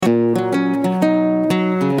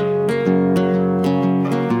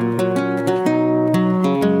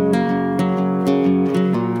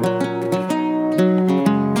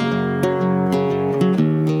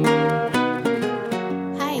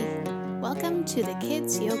Welcome to the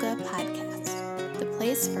Kids Yoga Podcast, the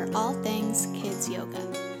place for all things kids yoga.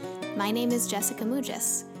 My name is Jessica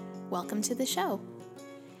Mugis. Welcome to the show.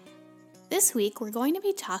 This week we're going to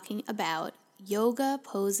be talking about yoga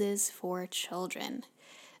poses for children.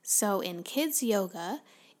 So in kids yoga,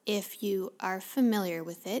 if you are familiar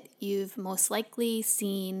with it, you've most likely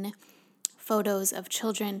seen photos of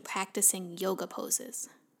children practicing yoga poses,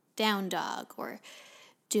 down dog, or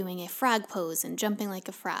doing a frog pose and jumping like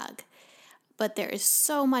a frog. But there is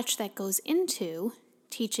so much that goes into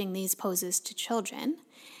teaching these poses to children,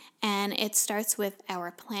 and it starts with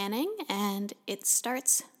our planning and it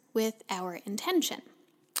starts with our intention.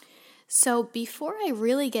 So before I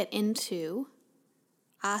really get into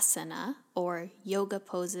asana or yoga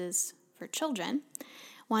poses for children, I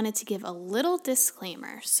wanted to give a little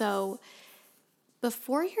disclaimer. So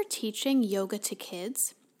before you're teaching yoga to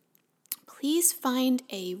kids, please find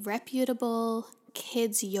a reputable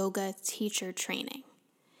kids yoga teacher training.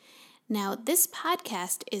 Now, this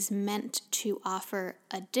podcast is meant to offer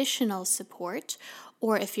additional support,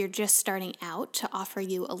 or if you're just starting out, to offer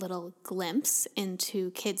you a little glimpse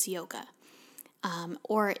into kids yoga.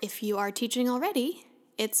 Or if you are teaching already,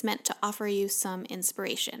 it's meant to offer you some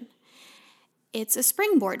inspiration. It's a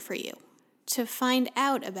springboard for you to find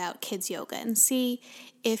out about kids yoga and see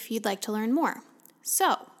if you'd like to learn more.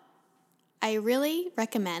 So, I really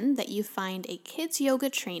recommend that you find a kids yoga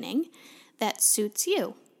training that suits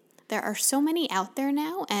you. There are so many out there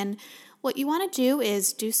now, and what you want to do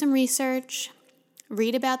is do some research,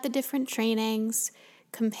 read about the different trainings,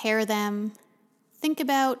 compare them, think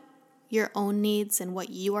about your own needs and what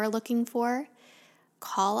you are looking for.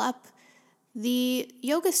 Call up the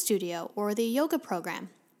yoga studio or the yoga program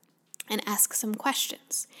and ask some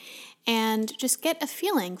questions, and just get a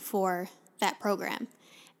feeling for that program.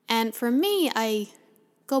 And for me, I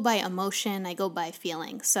go by emotion, I go by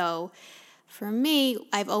feeling. So for me,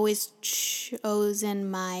 I've always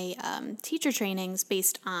chosen my teacher trainings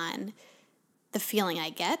based on the feeling I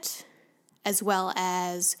get, as well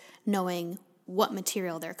as knowing what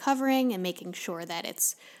material they're covering and making sure that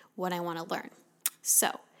it's what I want to learn.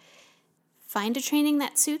 So find a training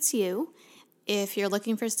that suits you. If you're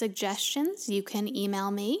looking for suggestions, you can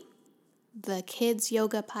email me,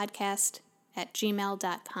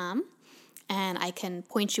 thekidsyogapodcast@gmail.com, and I can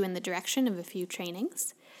point you in the direction of a few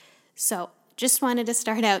trainings. So just wanted to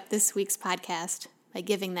start out this week's podcast by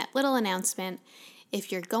giving that little announcement.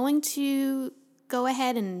 If you're going to go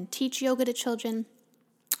ahead and teach yoga to children,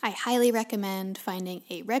 I highly recommend finding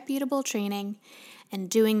a reputable training and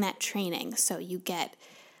doing that training so you get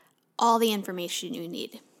all the information you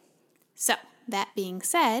need. So that being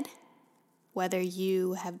said, whether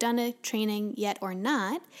you have done a training yet or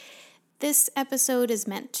not, this episode is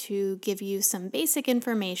meant to give you some basic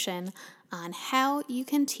information on how you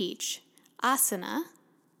can teach asana,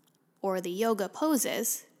 or the yoga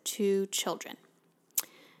poses, to children.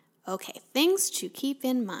 Okay, things to keep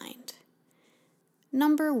in mind.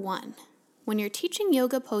 Number 1, when you're teaching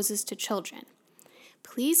yoga poses to children,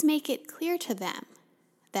 please make it clear to them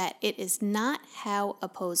that it is not how a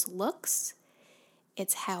pose looks,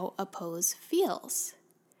 it's how a pose feels.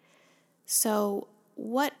 So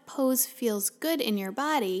what pose feels good in your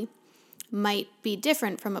body might be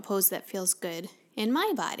different from a pose that feels good in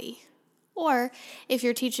my body. Or if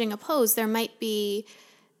you're teaching a pose, there might be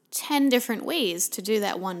 10 different ways to do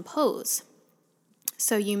that one pose.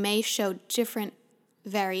 So you may show different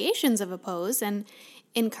variations of a pose and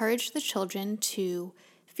encourage the children to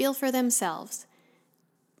feel for themselves.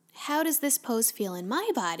 How does this pose feel in my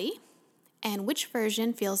body? And which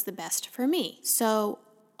version feels the best for me? So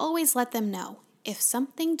always let them know, if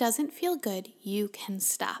something doesn't feel good, you can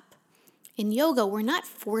stop. In yoga, we're not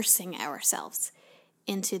forcing ourselves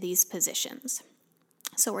into these positions.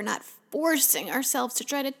 So we're not forcing ourselves to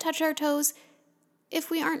try to touch our toes if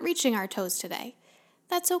we aren't reaching our toes today.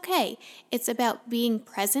 That's okay. It's about being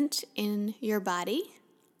present in your body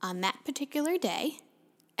on that particular day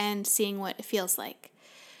and seeing what it feels like.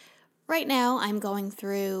 Right now, I'm going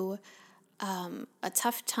through a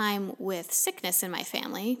tough time with sickness in my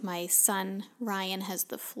family. My son, Ryan, has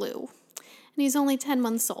the flu, and he's only 10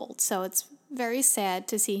 months old, so it's very sad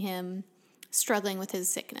to see him struggling with his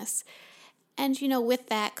sickness. And, with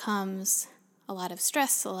that comes a lot of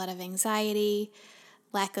stress, a lot of anxiety,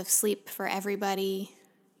 lack of sleep for everybody.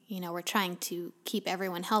 We're trying to keep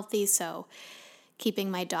everyone healthy, so keeping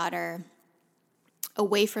my daughter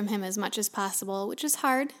away from him as much as possible, which is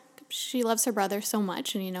hard. She loves her brother so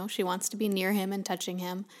much, and, she wants to be near him and touching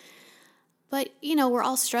him. But, we're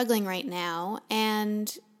all struggling right now,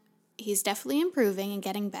 and he's definitely improving and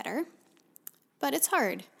getting better, but it's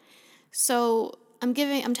hard. So I'm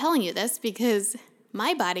telling you this because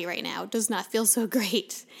my body right now does not feel so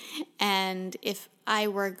great. And if I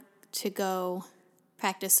were to go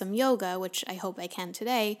practice some yoga, which I hope I can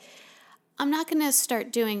today, I'm not going to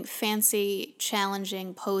start doing fancy,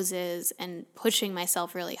 challenging poses and pushing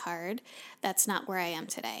myself really hard. That's not where I am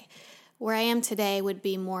today. Where I am today would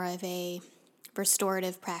be more of a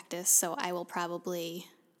restorative practice, so I will probably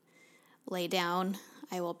lay down.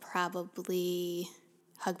 I will probably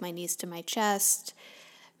hug my knees to my chest,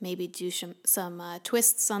 maybe do some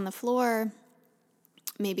twists on the floor,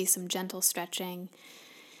 maybe some gentle stretching,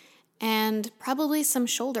 and probably some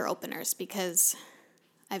shoulder openers because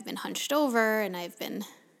I've been hunched over and I've been,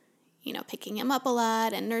 picking him up a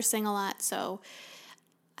lot and nursing a lot. So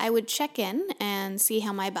I would check in and see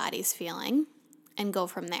how my body's feeling and go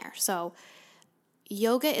from there. So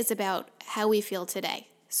yoga is about how we feel today.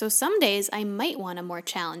 So some days I might want a more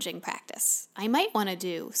challenging practice. I might want to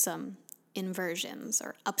do some inversions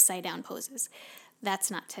or upside down poses. That's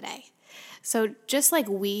not today. So just like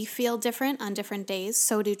we feel different on different days,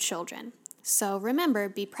 so do children. So remember,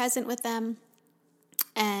 be present with them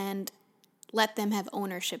and let them have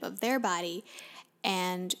ownership of their body.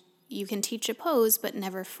 And you can teach a pose, but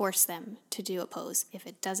never force them to do a pose if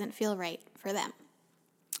it doesn't feel right for them.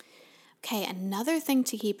 Okay, another thing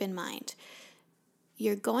to keep in mind.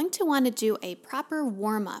 You're going to want to do a proper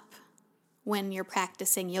warm-up when you're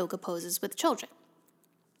practicing yoga poses with children.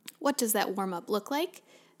 What does that warm-up look like?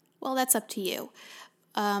 Well, that's up to you.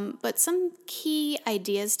 But some key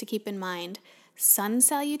ideas to keep in mind: sun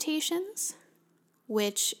salutations,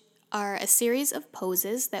 which are a series of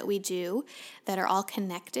poses that we do that are all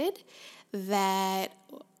connected, that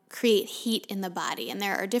create heat in the body. And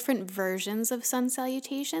there are different versions of sun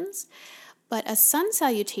salutations, but a sun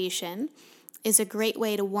salutation is a great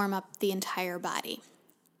way to warm up the entire body.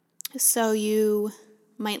 So you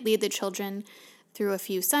might lead the children through a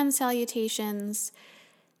few sun salutations.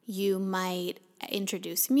 You might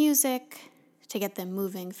introduce music to get them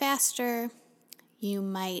moving faster. You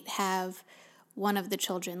might have one of the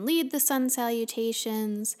children lead the sun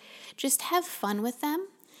salutations. Just have fun with them.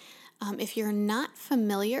 If you're not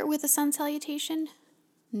familiar with a sun salutation,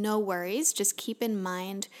 no worries. Just keep in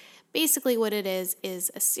mind basically what it is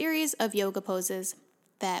a series of yoga poses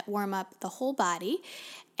that warm up the whole body,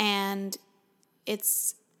 and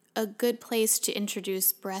it's a good place to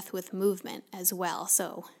introduce breath with movement as well.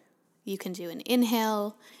 So you can do an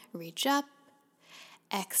inhale, reach up,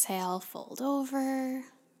 exhale, fold over,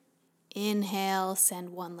 inhale,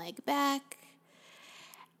 send one leg back,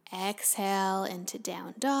 exhale into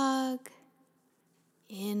down dog,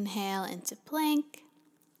 inhale into plank,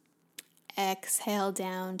 exhale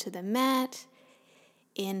down to the mat,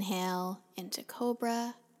 inhale into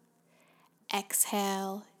cobra,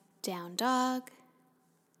 exhale down dog,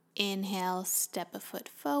 inhale step a foot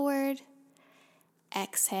forward,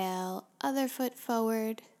 exhale other foot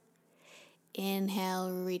forward, inhale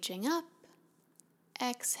reaching up,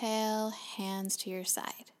 exhale hands to your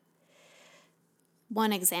side.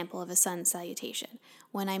 One example of a sun salutation.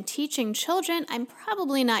 When I'm teaching children, I'm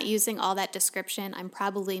probably not using all that description. I'm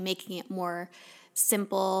probably making it more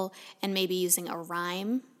simple and maybe using a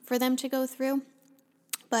rhyme for them to go through.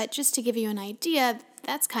 But just to give you an idea,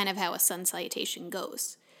 that's kind of how a sun salutation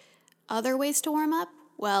goes. Other ways to warm up?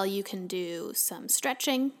 Well, you can do some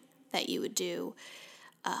stretching that you would do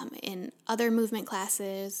in other movement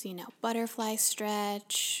classes, butterfly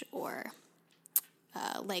stretch or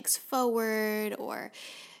legs forward, or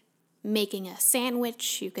making a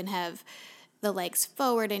sandwich. You can have the legs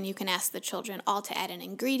forward and you can ask the children all to add an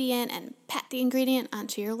ingredient and pat the ingredient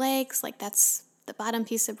onto your legs, like that's the bottom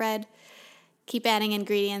piece of bread. Keep adding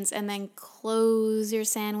ingredients and then close your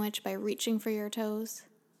sandwich by reaching for your toes.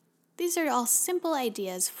 These are all simple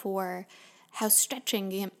ideas for how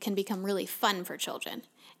stretching can become really fun for children.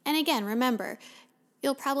 And again, remember,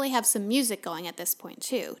 you'll probably have some music going at this point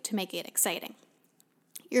too to make it exciting.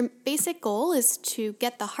 Your basic goal is to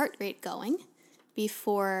get the heart rate going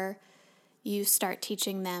before you start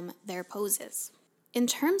teaching them their poses. In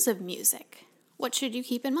terms of music, what should you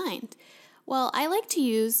keep in mind? Well, I like to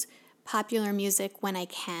use popular music when I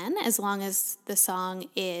can, as long as the song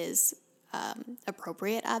is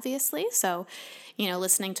appropriate, obviously. So,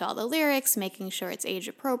 listening to all the lyrics, making sure it's age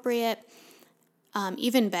appropriate.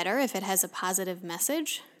 Even better if it has a positive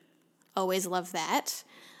message. Always love that.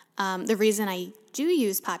 The reason I do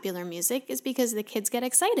use popular music is because the kids get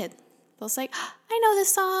excited. They'll say, I know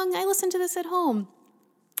this song, I listen to this at home.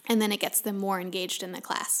 And then it gets them more engaged in the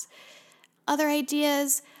class. Other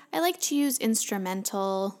ideas, I like to use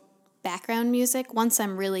instrumental background music once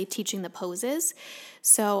I'm really teaching the poses.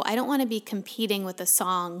 So I don't want to be competing with the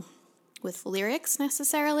song with lyrics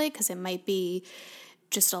necessarily, because it might be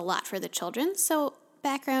just a lot for the children. So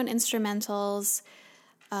background instrumentals.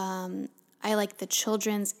 I like the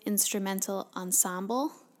Children's Instrumental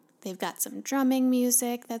Ensemble. They've got some drumming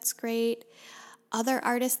music that's great. Other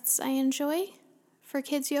artists I enjoy for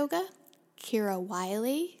kids yoga: Kira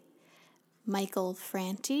Wiley, Michael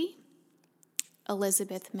Franti,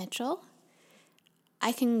 Elizabeth Mitchell.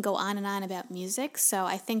 I can go on and on about music, so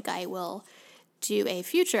I think I will do a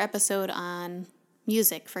future episode on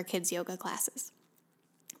music for kids yoga classes.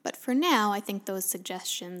 But for now, I think those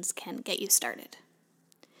suggestions can get you started.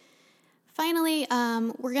 Finally,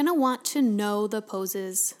 we're going to want to know the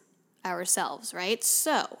poses ourselves, right?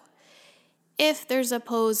 So if there's a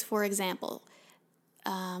pose, for example,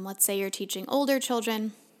 let's say you're teaching older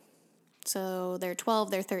children, so they're 12,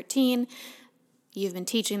 they're 13, you've been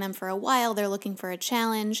teaching them for a while, they're looking for a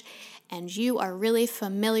challenge, and you are really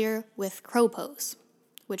familiar with crow pose,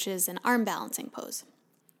 which is an arm balancing pose.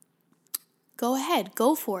 Go ahead,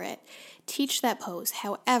 go for it. Teach that pose.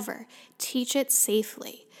 However, teach it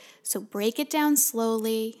safely. So break it down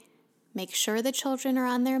slowly. Make sure the children are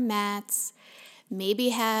on their mats. Maybe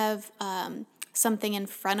have something in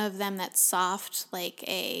front of them that's soft, like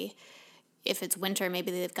if it's winter,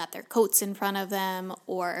 maybe they've got their coats in front of them,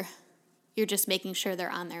 or you're just making sure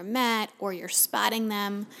they're on their mat, or you're spotting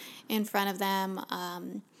them in front of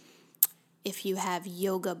them. If you have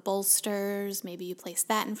yoga bolsters, maybe you place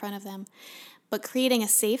that in front of them. But creating a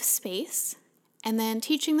safe space and then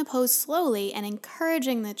teaching the pose slowly and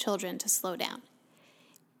encouraging the children to slow down.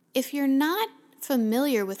 If you're not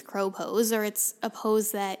familiar with crow pose, or it's a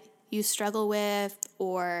pose that you struggle with,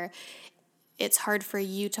 or it's hard for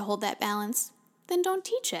you to hold that balance, then don't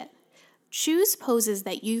teach it. Choose poses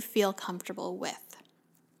that you feel comfortable with.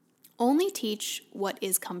 Only teach what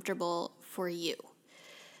is comfortable for you.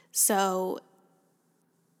 So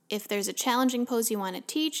if there's a challenging pose you want to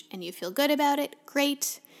teach and you feel good about it,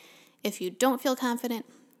 great. If you don't feel confident,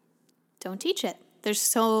 don't teach it. There's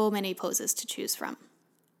so many poses to choose from.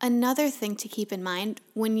 Another thing to keep in mind,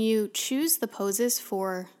 when you choose the poses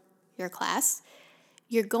for your class,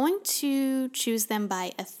 you're going to choose them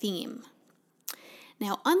by a theme.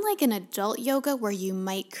 Now, unlike an adult yoga where you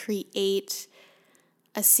might create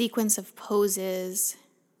a sequence of poses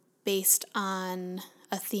based on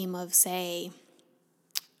a theme of, say,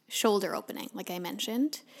 shoulder opening, like I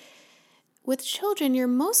mentioned, with children, you're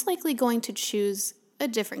most likely going to choose a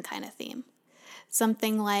different kind of theme.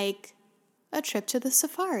 Something like a trip to the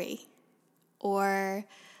safari, or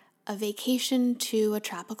a vacation to a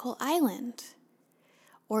tropical island,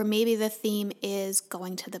 or maybe the theme is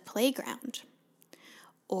going to the playground,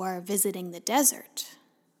 or visiting the desert,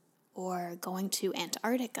 or going to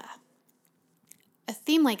Antarctica. A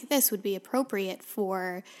theme like this would be appropriate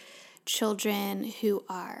for children who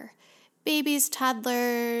are babies,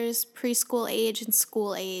 toddlers, preschool age, and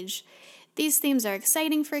school age. These themes are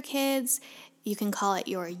exciting for kids. You can call it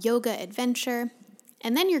your yoga adventure.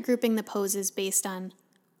 And then you're grouping the poses based on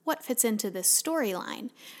what fits into this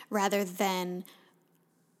storyline, rather than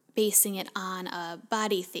basing it on a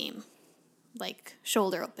body theme, like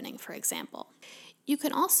shoulder opening, for example. You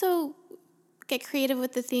can also get creative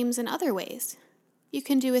with the themes in other ways. You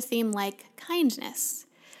can do a theme like kindness.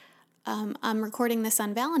 I'm recording this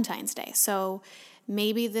on Valentine's Day, so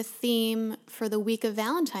maybe the theme for the week of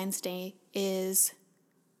Valentine's Day is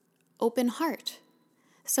open heart.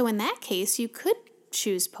 So in that case, you could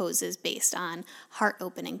choose poses based on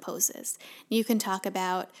heart-opening poses. You can talk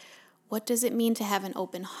about what does it mean to have an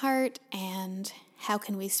open heart, and how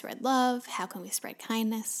can we spread love, how can we spread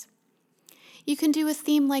kindness. You can do a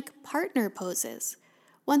theme like partner poses.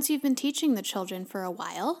 Once you've been teaching the children for a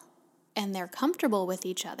while, and they're comfortable with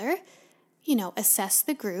each other, assess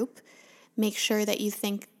the group, make sure that you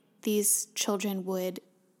think these children would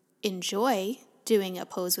enjoy doing a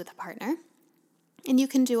pose with a partner, and you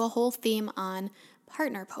can do a whole theme on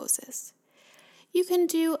partner poses. You can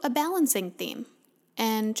do a balancing theme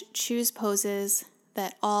and choose poses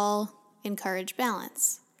that all encourage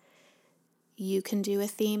balance. You can do a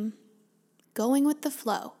theme going with the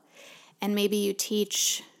flow, and maybe you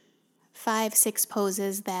teach 5-6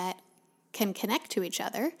 poses that can connect to each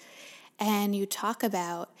other, and you talk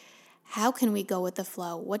about how can we go with the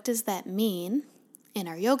flow? What does that mean in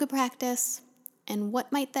our yoga practice? And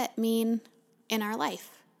what might that mean in our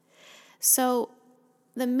life? So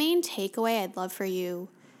the main takeaway I'd love for you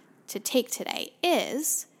to take today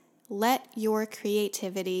is let your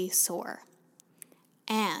creativity soar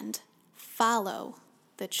and follow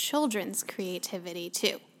the children's creativity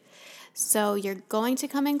too. So you're going to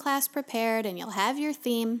come in class prepared, and you'll have your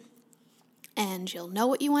theme, and you'll know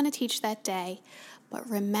what you want to teach that day, But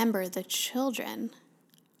remember, the children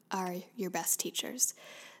are your best teachers.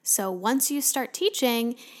 So once you start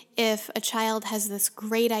teaching, if a child has this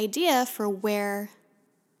great idea for where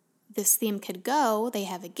this theme could go, they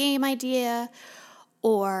have a game idea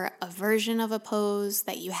or a version of a pose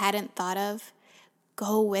that you hadn't thought of,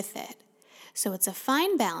 go with it. So it's a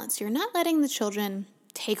fine balance. You're not letting the children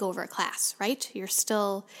take over class, right? You're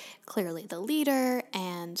still clearly the leader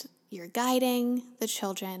and you're guiding the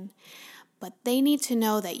children, but they need to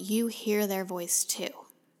know that you hear their voice too.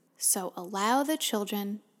 So allow the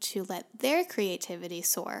children to let their creativity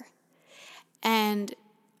soar. And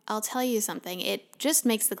I'll tell you something, it just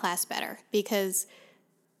makes the class better because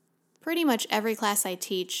pretty much every class I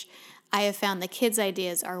teach, I have found the kids'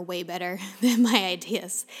 ideas are way better than my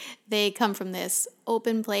ideas. They come from this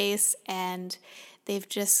open place and they've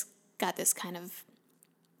just got this kind of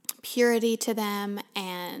purity to them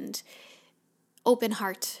and open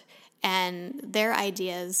heart, and their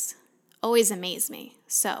ideas always amaze me.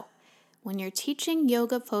 So when you're teaching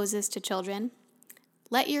yoga poses to children,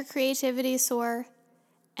 let your creativity soar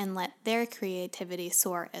and let their creativity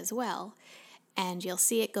soar as well, and you'll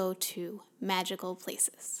see it go to magical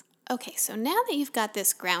places. Okay, so now that you've got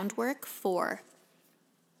this groundwork for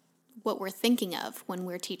what we're thinking of when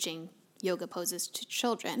we're teaching yoga poses to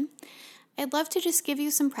children, I'd love to just give you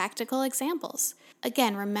some practical examples.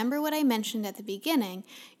 Again, remember what I mentioned at the beginning.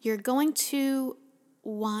 You're going to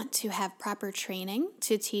want to have proper training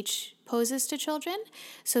to teach poses to children.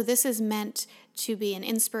 So this is meant to be an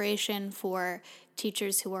inspiration for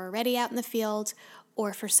teachers who are already out in the field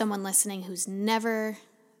or for someone listening who's never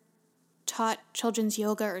taught children's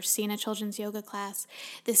yoga or seen a children's yoga class.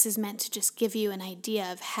 This is meant to just give you an idea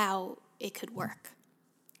of how it could work.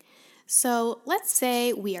 So let's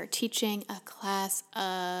say we are teaching a class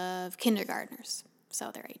of kindergartners.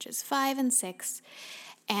 So they're ages 5 and 6.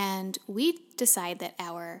 And we decide that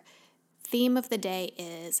our theme of the day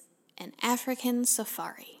is an African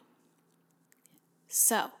safari.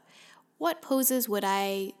 So what poses would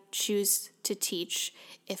I choose to teach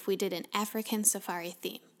if we did an African safari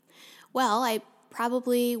theme? Well, I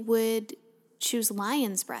probably would choose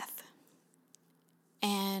lion's breath.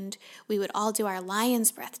 And we would all do our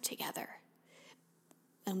lion's breath together.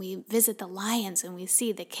 And we visit the lions and we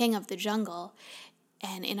see the king of the jungle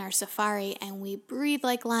and in our safari, and we breathe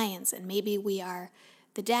like lions. And maybe we are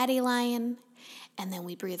the daddy lion, and then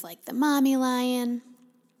we breathe like the mommy lion,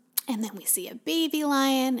 and then we see a baby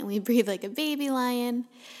lion and we breathe like a baby lion.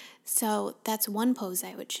 So that's one pose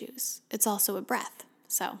I would choose. It's also a breath,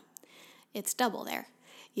 so it's double there.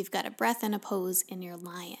 You've got a breath and a pose in your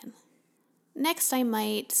lion. Next, I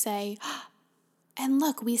might say, and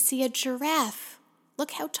look, we see a giraffe.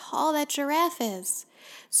 Look how tall that giraffe is.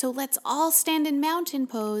 So let's all stand in mountain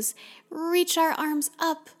pose, reach our arms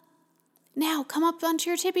up. Now, come up onto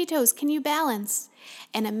your tippy toes. Can you balance?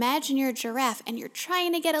 And imagine you're a giraffe and you're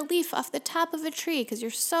trying to get a leaf off the top of a tree because you're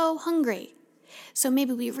so hungry. So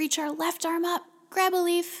maybe we reach our left arm up, grab a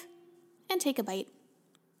leaf, and take a bite.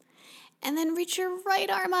 And then reach your right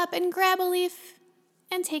arm up and grab a leaf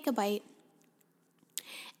and take a bite.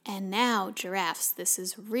 And now, giraffes, this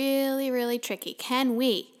is really, really tricky. Can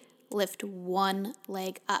we lift one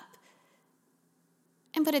leg up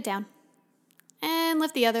and put it down? And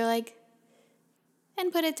lift the other leg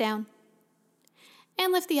and put it down.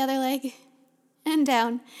 And lift the other leg and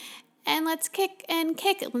down. And let's kick and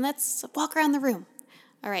kick. And let's walk around the room.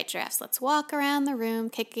 All right, giraffes, let's walk around the room,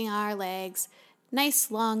 kicking our legs. Nice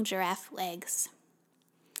long giraffe legs.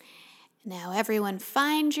 Now everyone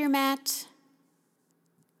find your mat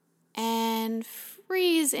and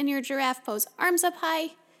freeze in your giraffe pose. Arms up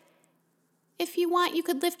high. If you want, you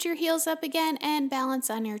could lift your heels up again and balance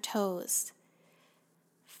on your toes.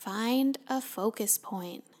 Find a focus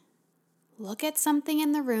point. Look at something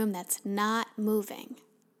in the room that's not moving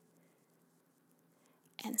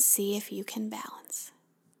and see if you can balance.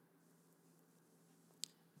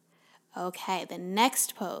 Okay, the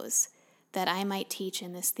next pose that I might teach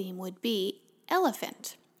in this theme would be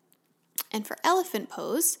elephant. And for elephant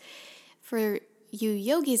pose, for you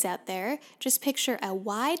yogis out there, just picture a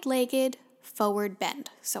wide-legged forward bend.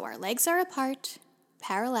 So our legs are apart,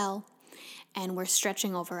 parallel, and we're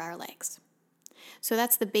stretching over our legs. So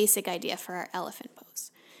that's the basic idea for our elephant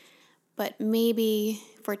pose. But maybe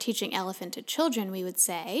for teaching elephant to children, we would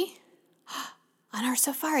say, on our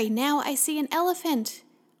safari, now I see an elephant.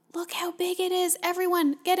 Look how big it is.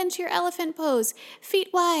 Everyone, get into your elephant pose. Feet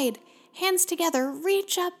wide, hands together,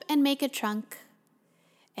 reach up and make a trunk.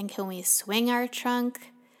 And can we swing our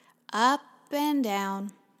trunk up and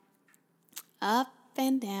down, up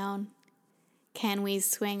and down? Can we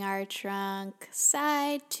swing our trunk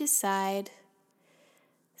side to side?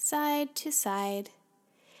 side to side.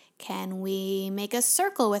 Can we make a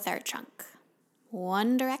circle with our trunk?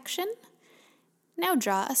 One direction. Now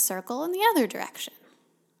draw a circle in the other direction.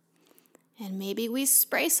 And maybe we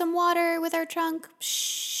spray some water with our trunk.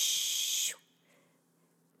 Psh.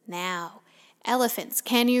 Now, elephants,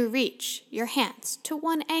 can you reach your hands to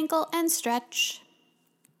one ankle and stretch?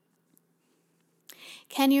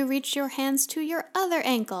 Can you reach your hands to your other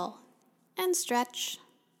ankle and stretch?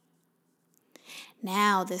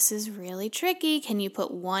 Now, this is really tricky. Can you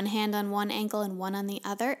put one hand on one ankle and one on the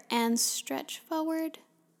other and stretch forward?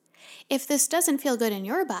 If this doesn't feel good in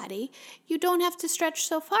your body, you don't have to stretch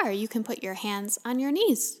so far. You can put your hands on your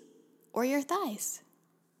knees or your thighs.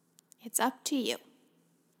 It's up to you.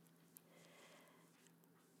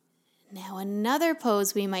 Now, another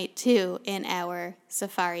pose we might do in our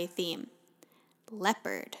safari theme.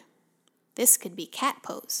 Leopard. This could be cat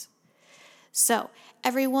pose. So,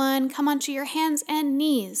 everyone come onto your hands and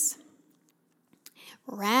knees.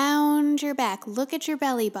 Round your back, look at your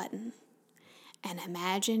belly button, and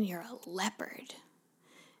imagine you're a leopard,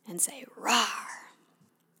 and say, "Roar."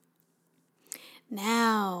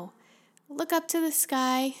 Now, look up to the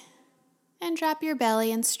sky, and drop your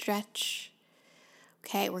belly and stretch.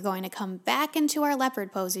 Okay, we're going to come back into our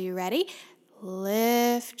leopard pose. Are you ready?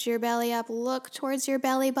 Lift your belly up, look towards your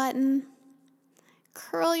belly button,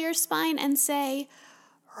 curl your spine and say,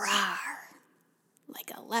 "Roar,"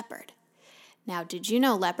 like a leopard. Now, did you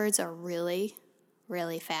know leopards are really,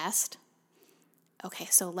 really fast? Okay,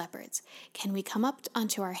 so leopards. Can we come up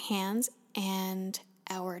onto our hands and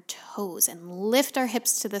our toes and lift our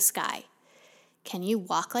hips to the sky? Can you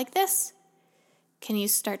walk like this? Can you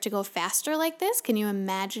start to go faster like this? Can you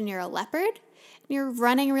imagine you're a leopard? You're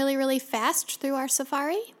running really, really fast through our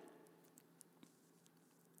safari.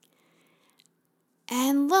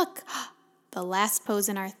 And look, the last pose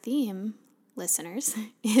in our theme, listeners,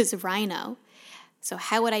 is rhino. So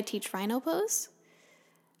how would I teach rhino pose?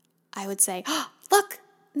 I would say, look,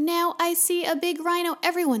 now I see a big rhino.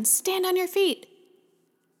 Everyone stand on your feet.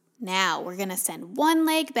 Now we're going to send one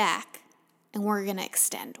leg back and we're going to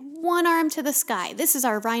extend one arm to the sky. This is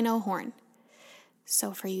our rhino horn.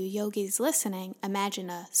 So for you yogis listening, imagine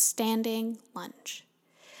a standing lunge.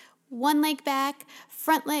 One leg back,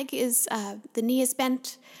 front leg is, the knee is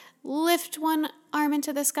bent. Lift one arm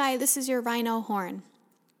into the sky. This is your rhino horn.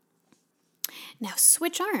 Now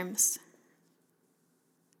switch arms.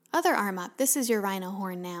 Other arm up. This is your rhino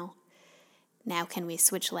horn now. Now can we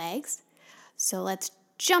switch legs? So let's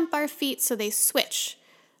jump our feet so they switch.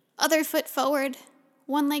 Other foot forward,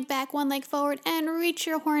 one leg back, one leg forward, and reach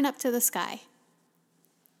your horn up to the sky.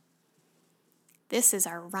 This is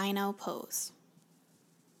our rhino pose.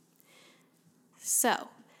 So,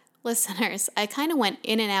 listeners, I kind of went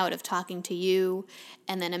in and out of talking to you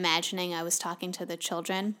and then imagining I was talking to the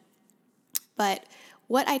children. But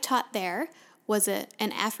what I taught there was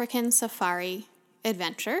an African safari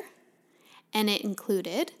adventure, and it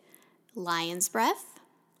included lion's breath.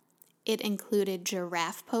 It included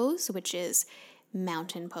giraffe pose, which is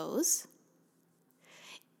mountain pose.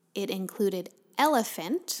 It included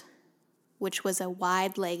elephant, which was a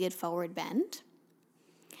wide-legged forward bend.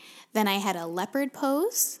 Then I had a leopard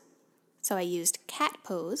pose, so I used cat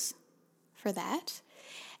pose for that.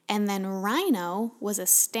 And then rhino was a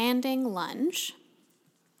standing lunge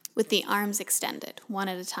with the arms extended, one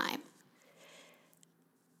at a time.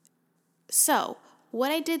 So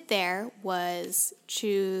what I did there was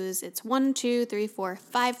choose, it's 1, 2, 3, 4,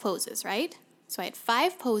 5 poses, right? So I had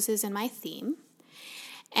 5 poses in my theme.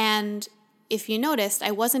 And if you noticed,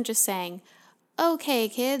 I wasn't just saying, okay,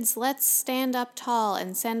 kids, let's stand up tall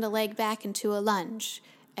and send a leg back into a lunge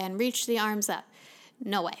and reach the arms up.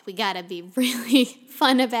 No way. We got to be really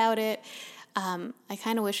fun about it. I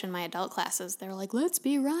kind of wish in my adult classes they were like, let's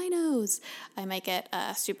be rhinos. I might get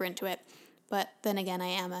super into it. But then again, I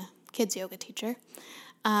am a kids yoga teacher.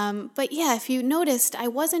 But yeah, if you noticed, I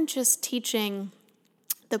wasn't just teaching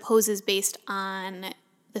the poses based on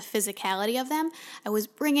the physicality of them. I was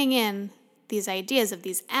bringing in these ideas of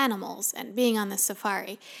these animals and being on the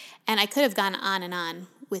safari. And I could have gone on and on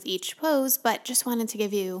with each pose, but just wanted to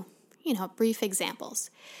give you, brief examples.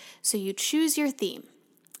 So you choose your theme.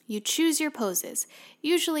 You choose your poses.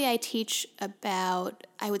 Usually I teach about,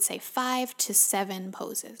 I would say, 5 to 7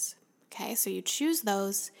 poses. Okay, so you choose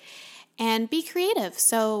those and be creative.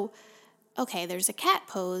 So, okay, there's a cat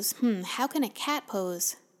pose. How can a cat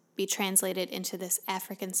pose be translated into this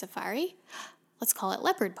African safari? Let's call it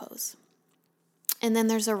leopard pose. And then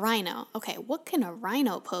there's a rhino. Okay, what can a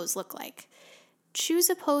rhino pose look like? Choose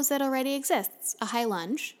a pose that already exists, a high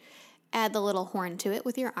lunge. Add the little horn to it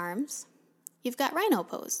with your arms. You've got rhino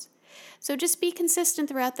pose. So just be consistent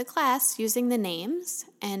throughout the class using the names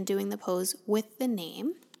and doing the pose with the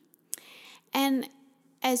name. And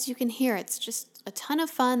as you can hear, it's just a ton of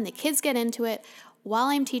fun. The kids get into it. While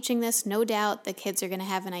I'm teaching this, no doubt the kids are going to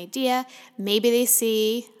have an idea. Maybe they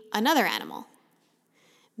see another animal.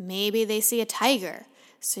 Maybe they see a tiger.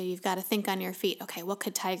 So you've got to think on your feet. Okay, what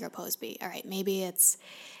could tiger pose be? All right, maybe it's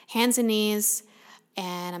hands and knees,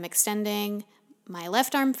 and I'm extending my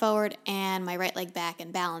left arm forward and my right leg back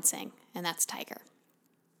and balancing, and that's tiger.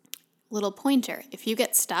 Little pointer. If you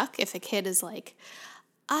get stuck, if a kid is like,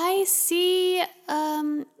 I see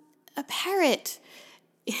a parrot,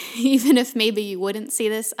 even if maybe you wouldn't see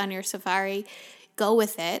this on your safari, go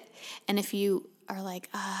with it. And if you are like,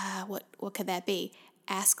 what could that be?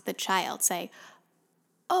 Ask the child. Say,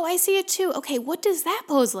 oh, I see it too. Okay, what does that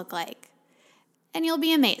pose look like? And you'll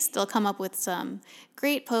be amazed. They'll come up with some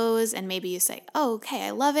great pose, and maybe you say, oh, okay,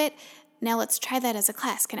 I love it. Now let's try that as a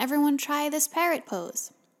class. Can everyone try this parrot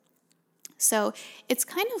pose? So it's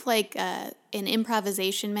kind of like an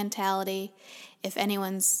improvisation mentality. If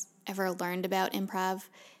anyone's ever learned about improv,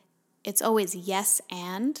 it's always yes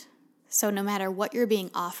and. So no matter what you're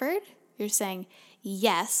being offered, you're saying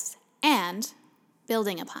yes and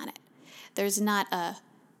building upon it. There's not a,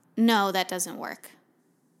 no, that doesn't work.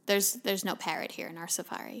 There's no parrot here in our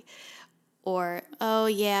safari. Or, oh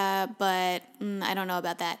yeah, but I don't know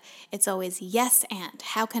about that. It's always yes and.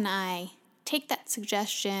 How can I take that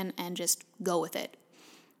suggestion and just go with it?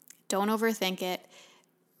 Don't overthink it.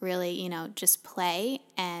 Really, just play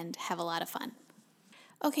and have a lot of fun.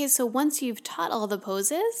 Okay, so once you've taught all the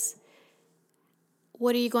poses,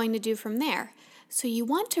 what are you going to do from there? So you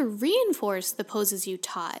want to reinforce the poses you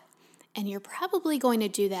taught, and you're probably going to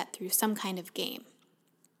do that through some kind of game.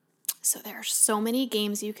 So there are so many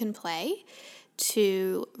games you can play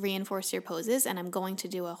to reinforce your poses, and I'm going to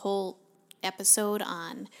do a whole episode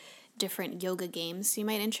on different yoga games you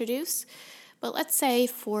might introduce. But let's say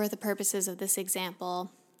for the purposes of this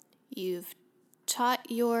example, you've taught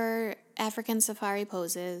your African safari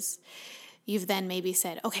poses. You've then maybe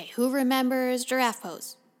said, okay, who remembers giraffe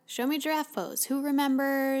pose? Show me giraffe pose. Who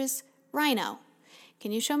remembers rhino?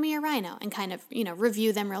 Can you show me a rhino? And kind of,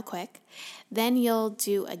 review them real quick. Then you'll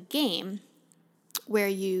do a game where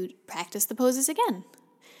you practice the poses again.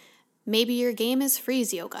 Maybe your game is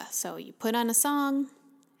freeze yoga. So you put on a song,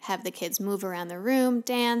 have the kids move around the room,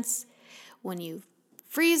 dance. When you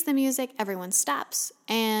freeze the music, everyone stops,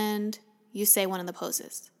 and you say one of the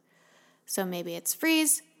poses. So maybe it's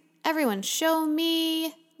freeze, everyone show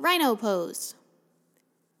me rhino pose.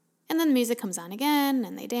 And then the music comes on again,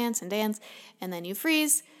 and they dance, and then you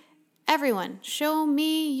freeze. Everyone, show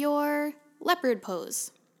me your leopard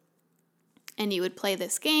pose. And you would play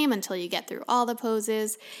this game until you get through all the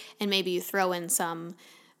poses, and maybe you throw in some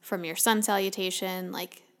from your sun salutation,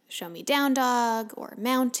 like show me down dog, or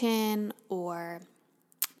mountain, or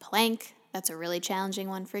plank. That's a really challenging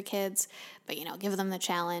one for kids, but give them the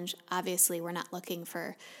challenge. Obviously, we're not looking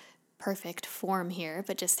for perfect form here,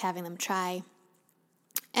 but just having them try.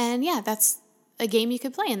 And yeah, that's a game you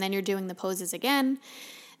could play. And then you're doing the poses again.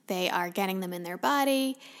 They are getting them in their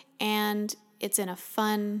body, and it's in a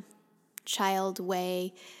fun child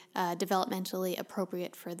way, developmentally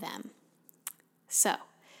appropriate for them. So,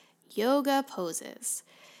 yoga poses.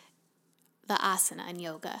 The asana in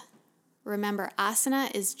yoga. Remember,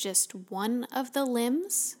 asana is just one of the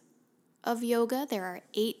limbs of yoga. There are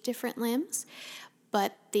 8 different limbs,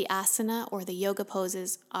 but the asana or the yoga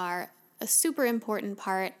poses are a super important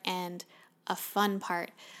part and a fun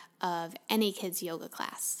part of any kid's yoga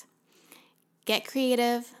class. Get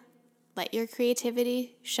creative, let your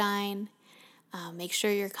creativity shine, make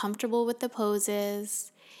sure you're comfortable with the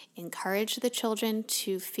poses, encourage the children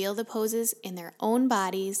to feel the poses in their own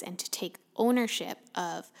bodies and to take ownership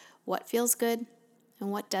of what feels good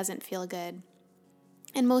and what doesn't feel good.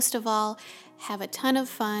 And most of all, have a ton of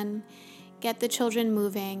fun, get the children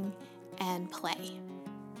moving, and play.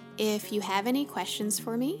 If you have any questions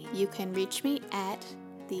for me, you can reach me at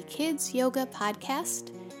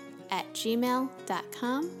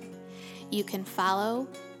thekidsyogapodcast@gmail.com. You can follow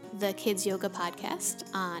the Kids Yoga Podcast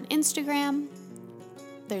on Instagram.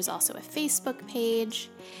 There's also a Facebook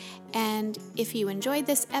page. And if you enjoyed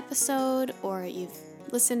this episode or you've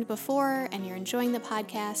listened before and you're enjoying the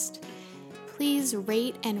podcast, please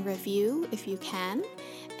rate and review if you can,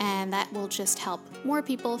 and that will just help more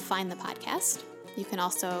people find the podcast. You can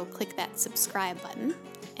also click that subscribe button,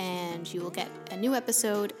 and you will get a new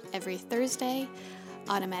episode every Thursday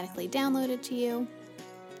automatically downloaded to you.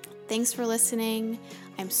 Thanks for listening.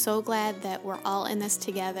 I'm so glad that we're all in this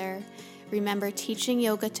together. Remember, teaching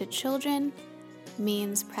yoga to children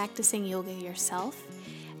means practicing yoga yourself,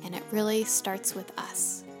 and it really starts with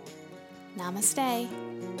us.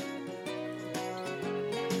 Namaste.